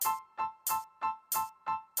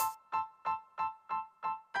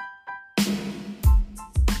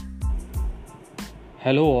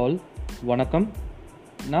Hello all, வணக்கம்.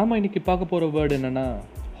 நாம் இன்றைக்கி பார்க்க போகிற வேர்டு என்னென்னா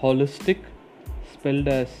ஹாலிஸ்டிக், ஸ்பெல்ட்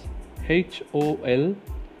as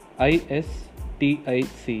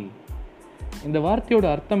HOLISTIC. இந்த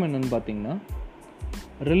வார்த்தையோட அர்த்தம் என்னன்னு பார்த்தீங்கன்னா,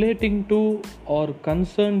 relating to or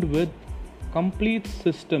concerned with complete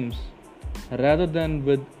systems rather than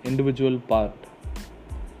with individual part.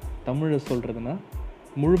 தமிழில் சொல்கிறதுனா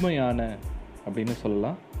முழுமையான அப்படின்னு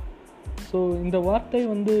சொல்லலாம். ஸோ இந்த வார்த்தை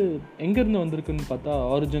எங்கேருந்து வந்திருக்குன்னு பார்த்தா,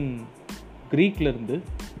 ஆரிஜின் க்ரீக்லேருந்து,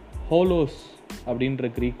 ஹோலோஸ்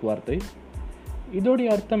அப்படின்ற க்ரீக் வார்த்தை. இதோடைய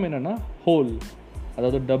அர்த்தம் என்னென்னா ஹோல்,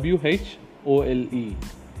 அதாவது WHOLE.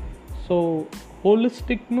 ஸோ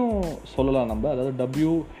ஹோலிஸ்டிக்னு சொல்லலாம் நம்ம, அதாவது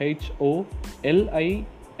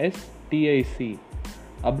WHOLISTIC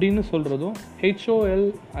அப்படின்னு சொல்கிறதும்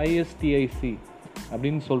HOLISTIC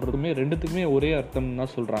அப்படின்னு சொல்கிறதுமே ரெண்டுத்துக்குமே ஒரே அர்த்தம்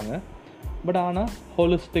தான் சொல்கிறாங்க. பட் ஆனால்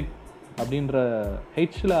ஹோலிஸ்டிக் அப்படின்ற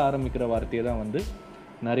ஹெச்சில் ஆரம்பிக்கிற வார்த்தையை தான்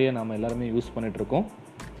நிறைய நாம் எல்லாருமே யூஸ் பண்ணிகிட்ருக்கோம்.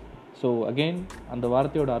 ஸோ அகெயின் அந்த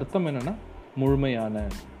வார்த்தையோட அர்த்தம் என்னென்னா முழுமையான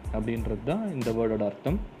அப்படின்றது தான் இந்த வேர்டோட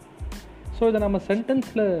அர்த்தம். ஸோ இதை நம்ம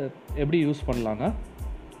சென்டென்ஸில் எப்படி யூஸ் பண்ணலான்னா,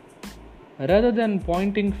 rather than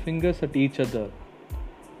pointing fingers at each other,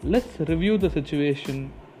 let's review the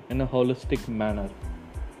situation in a holistic manner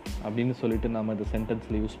அப்படின்னு சொல்லிட்டு நாம் இந்த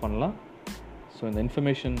சென்டென்ஸில் யூஸ் பண்ணலாம். ஸோ இந்த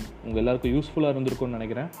இன்ஃபர்மேஷன் உங்கள் எல்லாருக்கும் யூஸ்ஃபுல்லாக இருந்திருக்கும்னு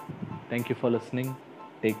நினைக்கிறேன். Thank you for listening.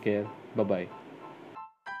 Take care. Bye bye.